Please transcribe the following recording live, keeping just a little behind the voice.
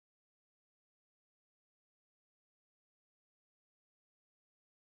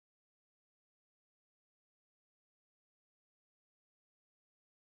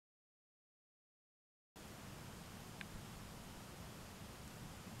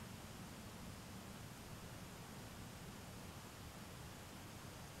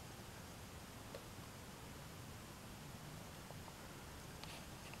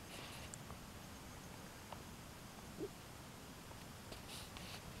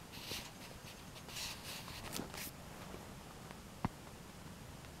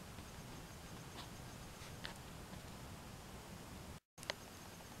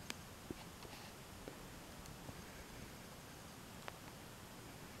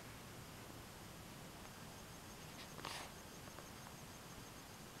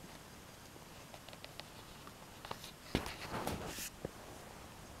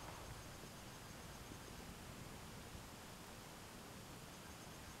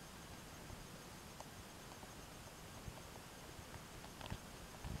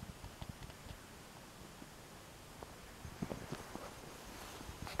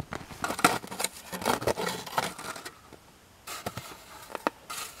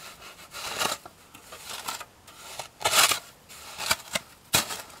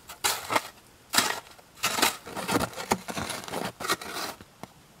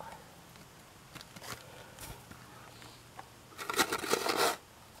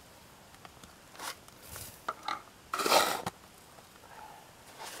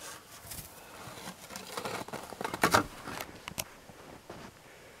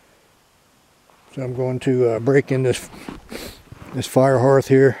So I'm going to break in this fire hearth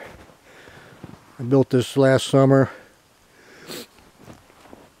here. I built this last summer.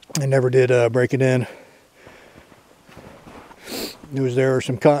 I never did break it in. There are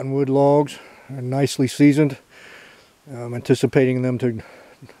some cottonwood logs, nicely seasoned. I'm anticipating them to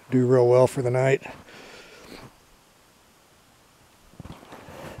do real well for the night.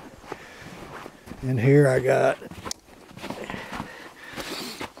 And here I got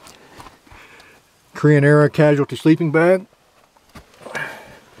Korean era casualty sleeping bag.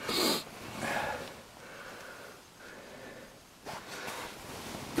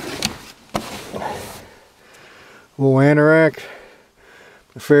 Wool anorak,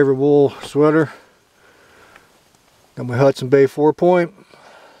 my favorite wool sweater. Got my Hudson Bay 4-point,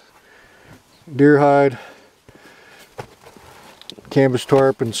 deer hide, canvas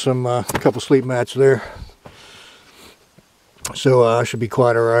tarp, and some couple sleep mats there. So I should be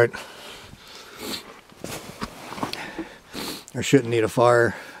quite alright. I shouldn't need a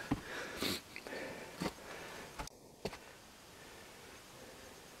fire.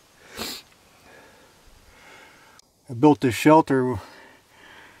 I built this shelter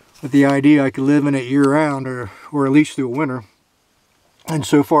with the idea I could live in it year-round, or at least through winter. And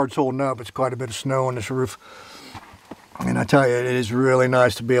so far it's holding up. It's quite a bit of snow on this roof. And I tell you, it is really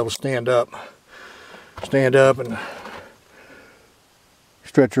nice to be able to stand up and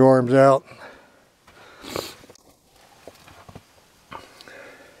stretch your arms out.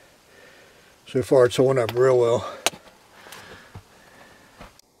 So far it's holding up real well.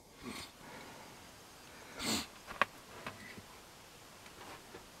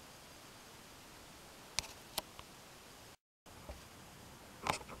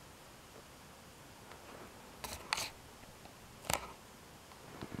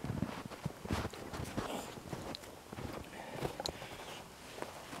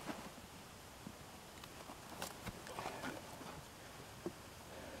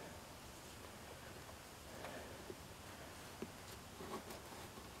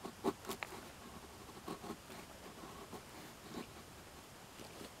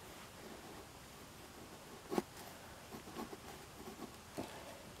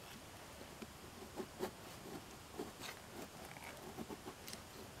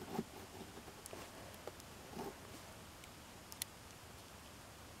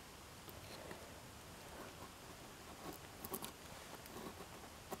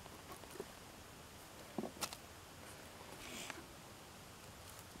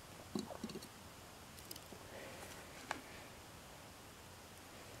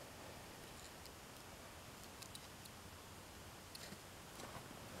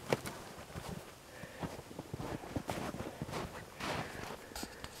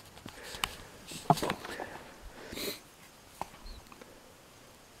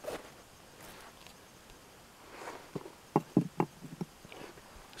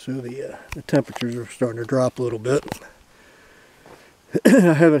 So the temperatures are starting to drop a little bit.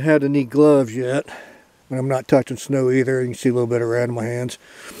 I haven't had to need gloves yet, but I'm not touching snow either. You can see a little bit of red in my hands,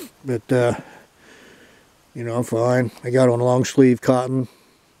 but you know, I'm fine. I got on long sleeve cotton.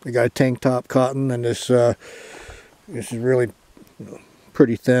 I got a tank top cotton, and this is really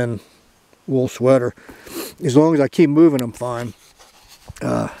pretty thin wool sweater. As long as I keep moving, I'm fine.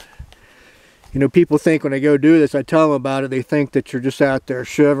 You know, people think when they go do this, I tell them about it, they think that you're just out there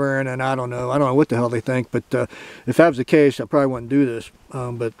shivering, and I don't know what the hell they think, but if that was the case, I probably wouldn't do this.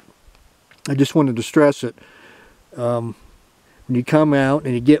 But I just wanted to stress it. When you come out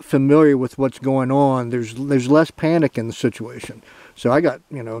and you get familiar with what's going on, there's less panic in the situation. So I got,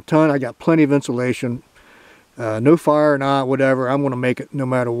 you know, I got plenty of insulation, no fire, not whatever. I'm going to make it no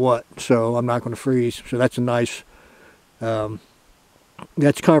matter what, so I'm not going to freeze. So that's a nice.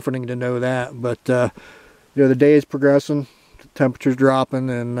 That's comforting to know that, but you know, the day is progressing, the temperature's dropping,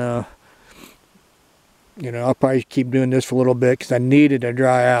 and you know, I'll probably keep doing this for a little bit because I needed to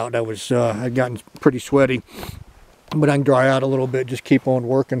dry out. I'd gotten pretty sweaty, but I can dry out a little bit, just keep on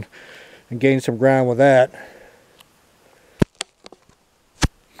working and gain some ground with that.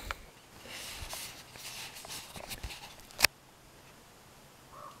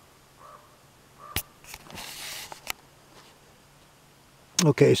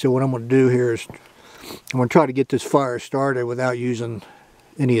 Okay, so what I'm going to do here is I'm going to try to get this fire started without using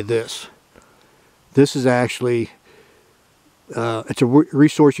any of this. This is actually, it's a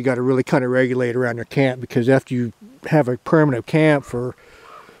resource you got to really kind of regulate around your camp, because after you have a permanent camp for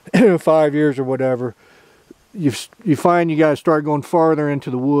 5 years or whatever, you find you got to start going farther into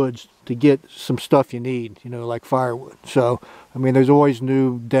the woods to get some stuff you need, you know, like firewood. So, I mean, there's always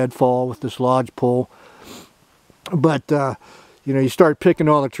new deadfall with this lodge pole, but you you know, you start picking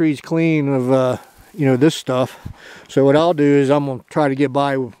all the trees clean of, you know, this stuff. So what I'll do is I'm going to try to get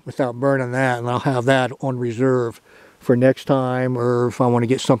by without burning that, and I'll have that on reserve for next time, or if I want to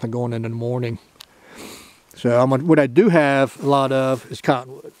get something going in the morning. So what I do have a lot of is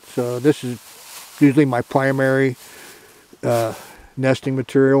cottonwood. So this is usually my primary nesting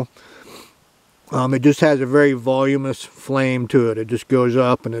material. It just has a very voluminous flame to it. It just goes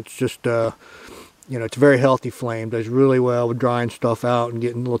up, and it's just, you know, it's a very healthy flame. Does really well with drying stuff out and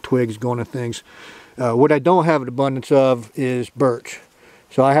getting little twigs going and things. What I don't have an abundance of is birch.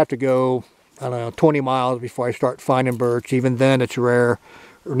 So I have to go, I don't know, 20 miles before I start finding birch. Even then it's rare,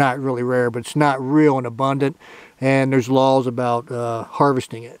 or not really rare, but it's not real and abundant. And there's laws about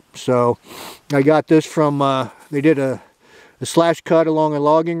harvesting it. So I got this from, they did a slash cut along a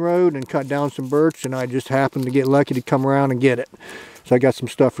logging road and cut down some birch, and I just happened to get lucky to come around and get it. So I got some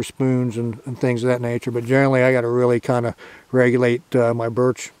stuff for spoons and things of that nature, but generally I got to really kind of regulate my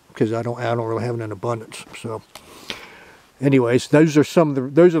birch because I don't really have it in abundance. So anyways, those are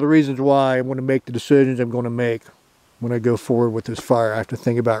the reasons why I want to make the decisions I'm going to make when I go forward with this fire. I have to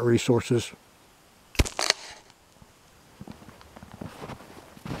think about resources.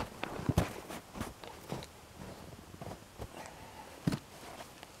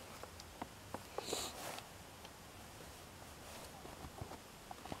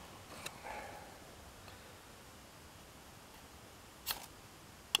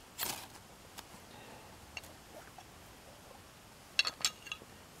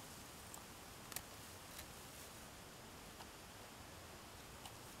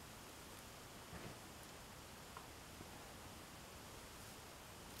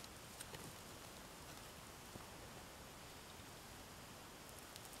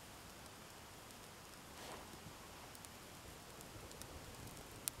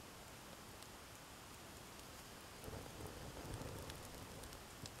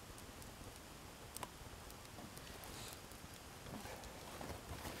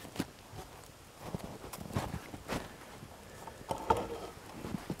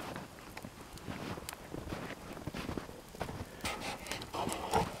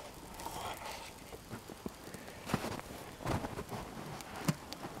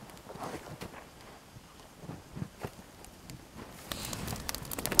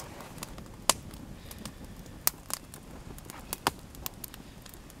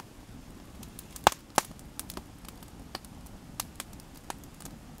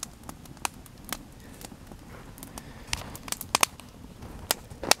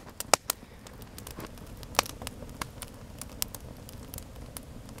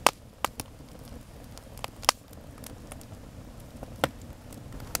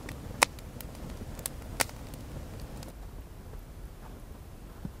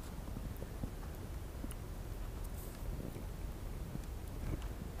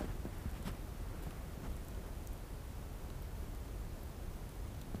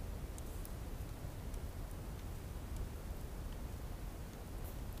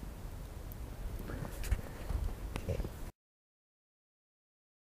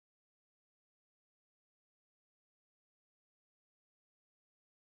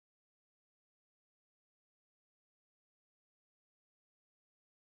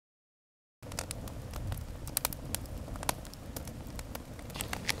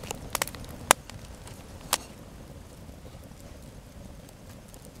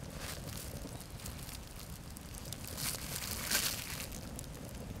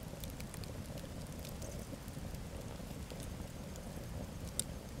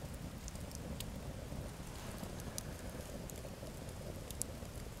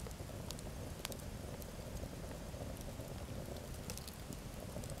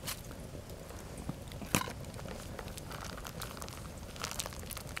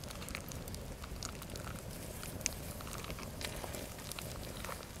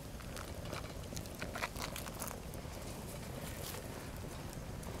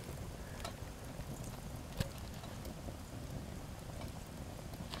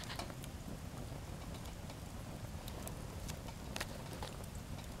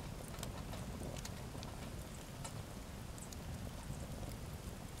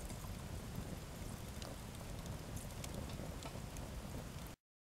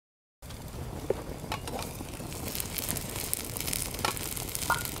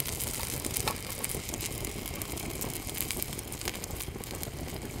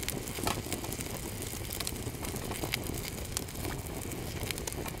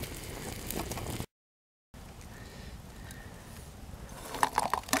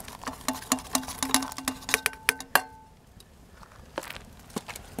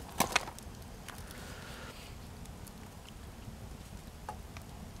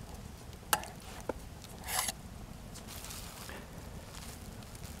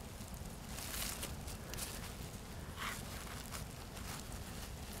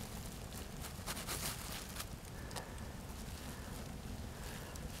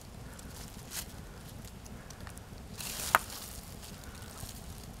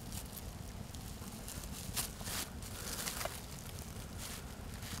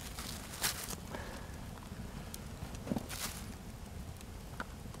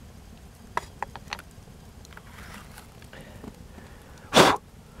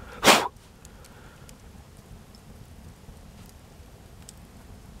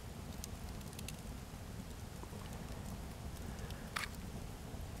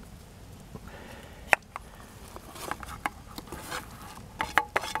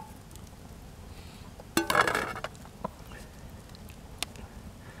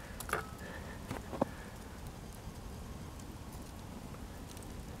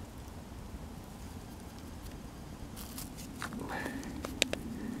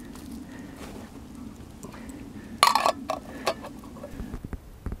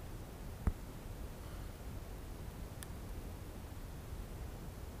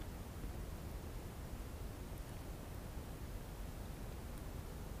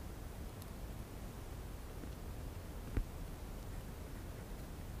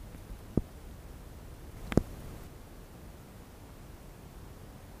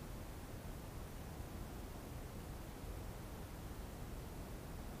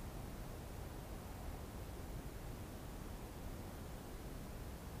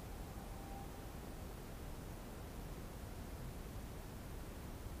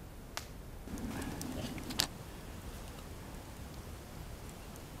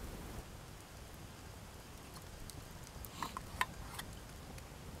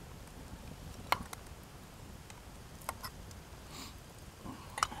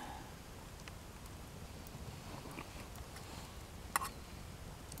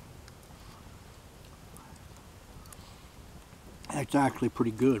 It's actually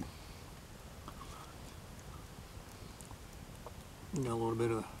pretty good. Got a little bit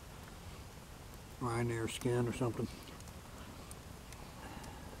of rind there, skin or something.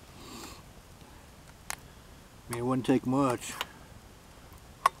 I mean, it wouldn't take much.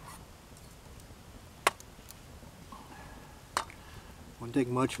 Wouldn't take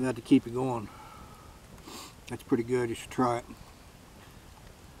much for that to keep it going. That's pretty good. You should try it.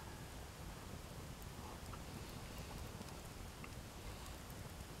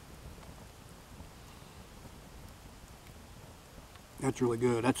 That's really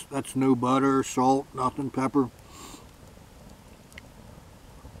good. That's no butter, salt, nothing, pepper.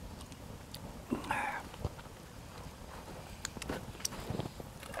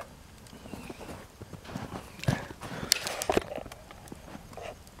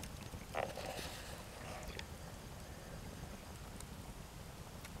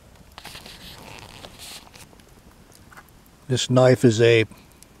 This knife is a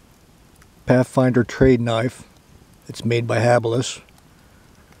Pathfinder trade knife. It's made by Habilis.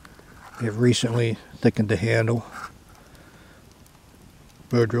 They've recently thickened the handle.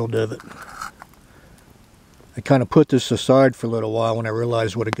 Bow drill divot. I kind of put this aside for a little while when I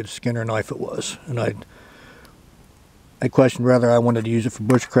realized what a good Skinner knife it was. And I questioned whether I wanted to use it for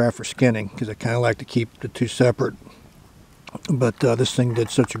bushcraft or skinning, because I kind of like to keep the two separate. But this thing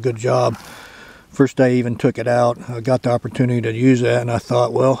did such a good job. First day I even took it out. I got the opportunity to use that, and I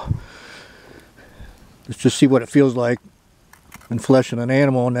thought, well, let's just see what it feels like in fleshing an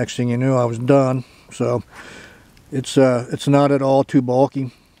animal. Next thing you knew, I was done. So it's not at all too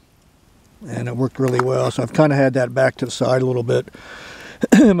bulky, and it worked really well. So I've kind of had that back to the side a little bit,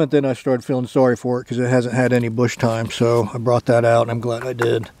 but then I started feeling sorry for it because it hasn't had any bush time. So I brought that out, and I'm glad I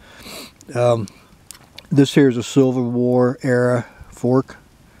did. This here is a Civil War era fork.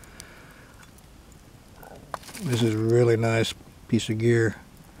 This is a really nice piece of gear.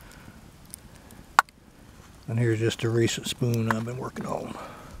 And here's just a recent spoon I've been working on.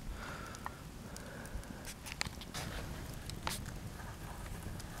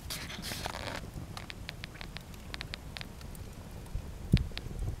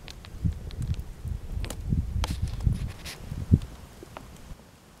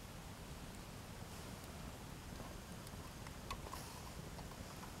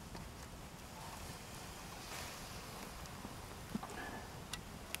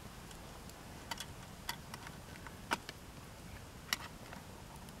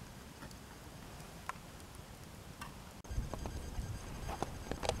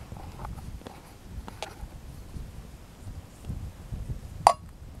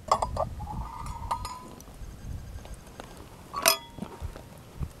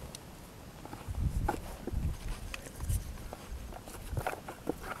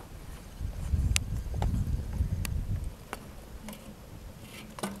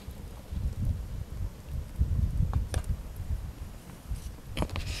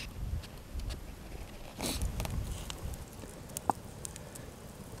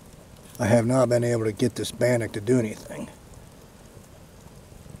 I have not been able to get this bannock to do anything.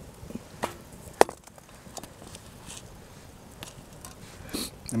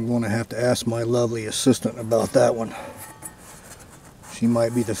 I'm going to have to ask my lovely assistant about that one. She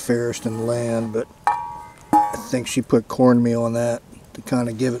might be the fairest in the land, but I think she put cornmeal on that to kind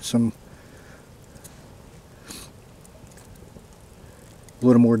of give it some a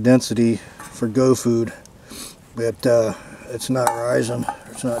little more density for go food, but it's not rising.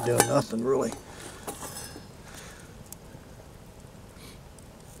 It's not doing nothing really.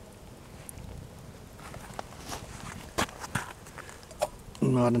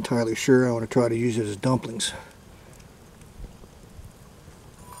 I'm not entirely sure. I want to try to use it as dumplings.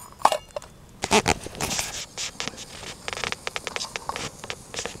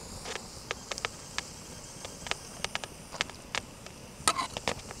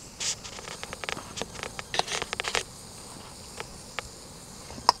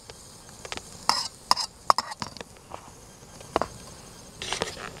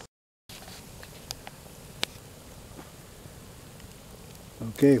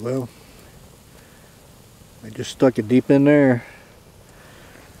 Okay, well, I just stuck it deep in there.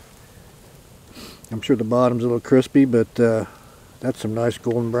 I'm sure the bottom's a little crispy, but that's some nice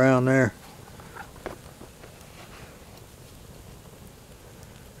golden brown there.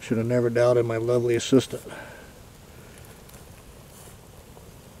 Should have never doubted my lovely assistant.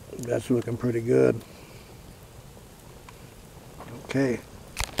 That's looking pretty good. Okay,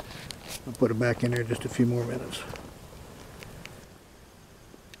 I'll put it back in there just a few more minutes.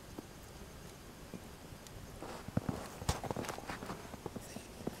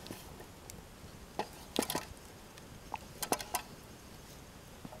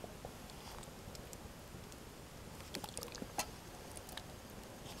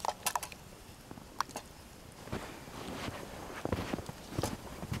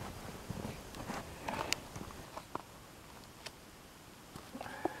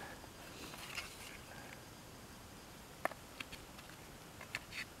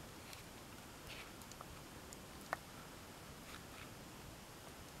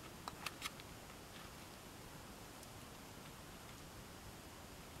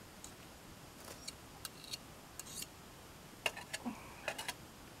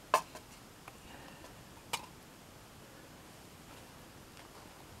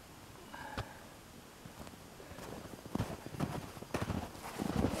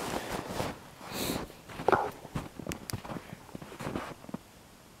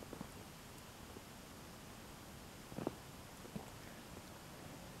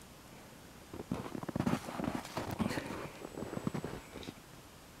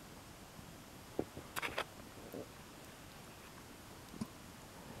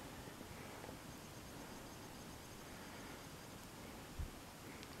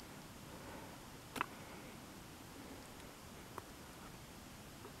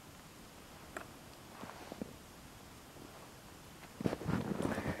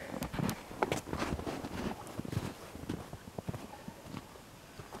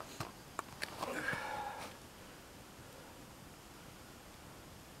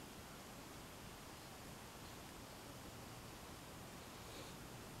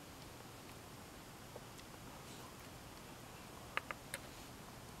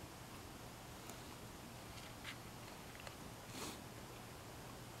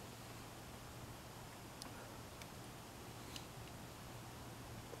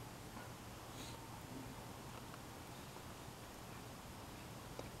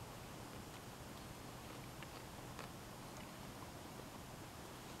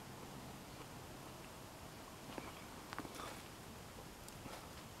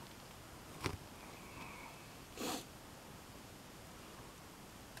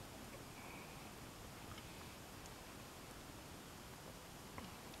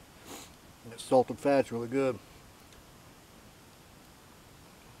 Salted fat's really good.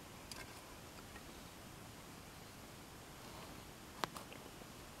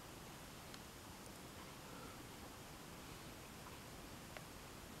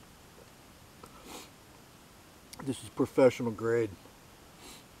 This is professional grade.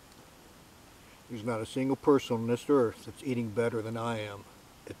 There's not a single person on this earth that's eating better than I am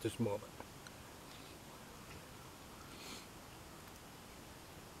at this moment.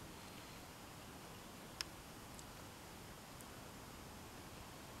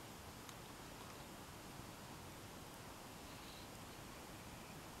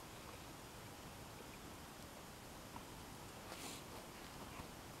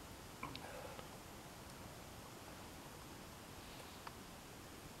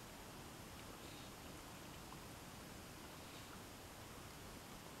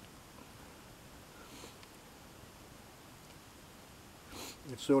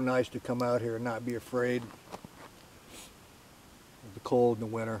 It's so nice to come out here and not be afraid of the cold in the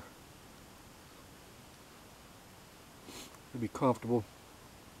winter. To be comfortable.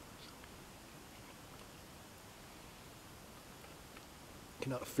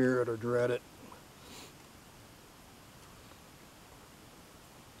 Cannot fear it or dread it.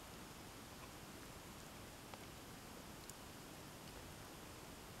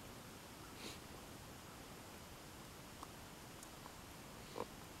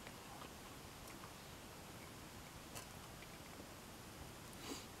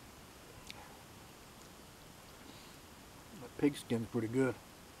 Pig skin's pretty good.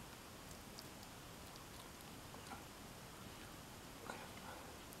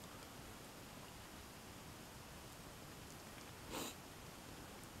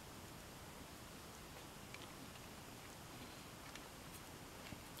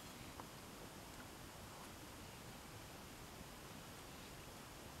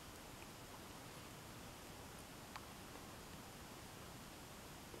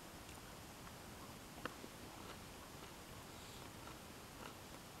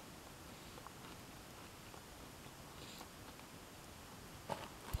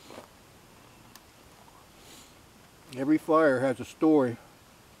 Every fire has a story.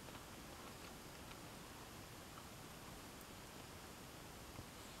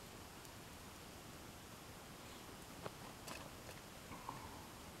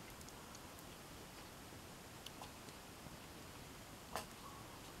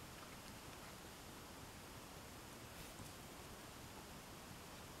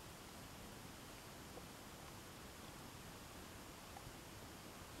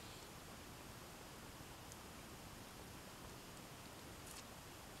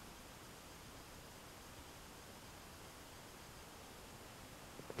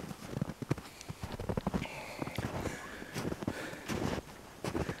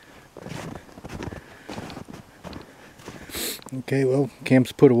 Okay, well,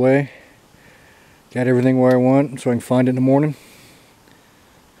 camp's put away. Got everything where I want so I can find it in the morning.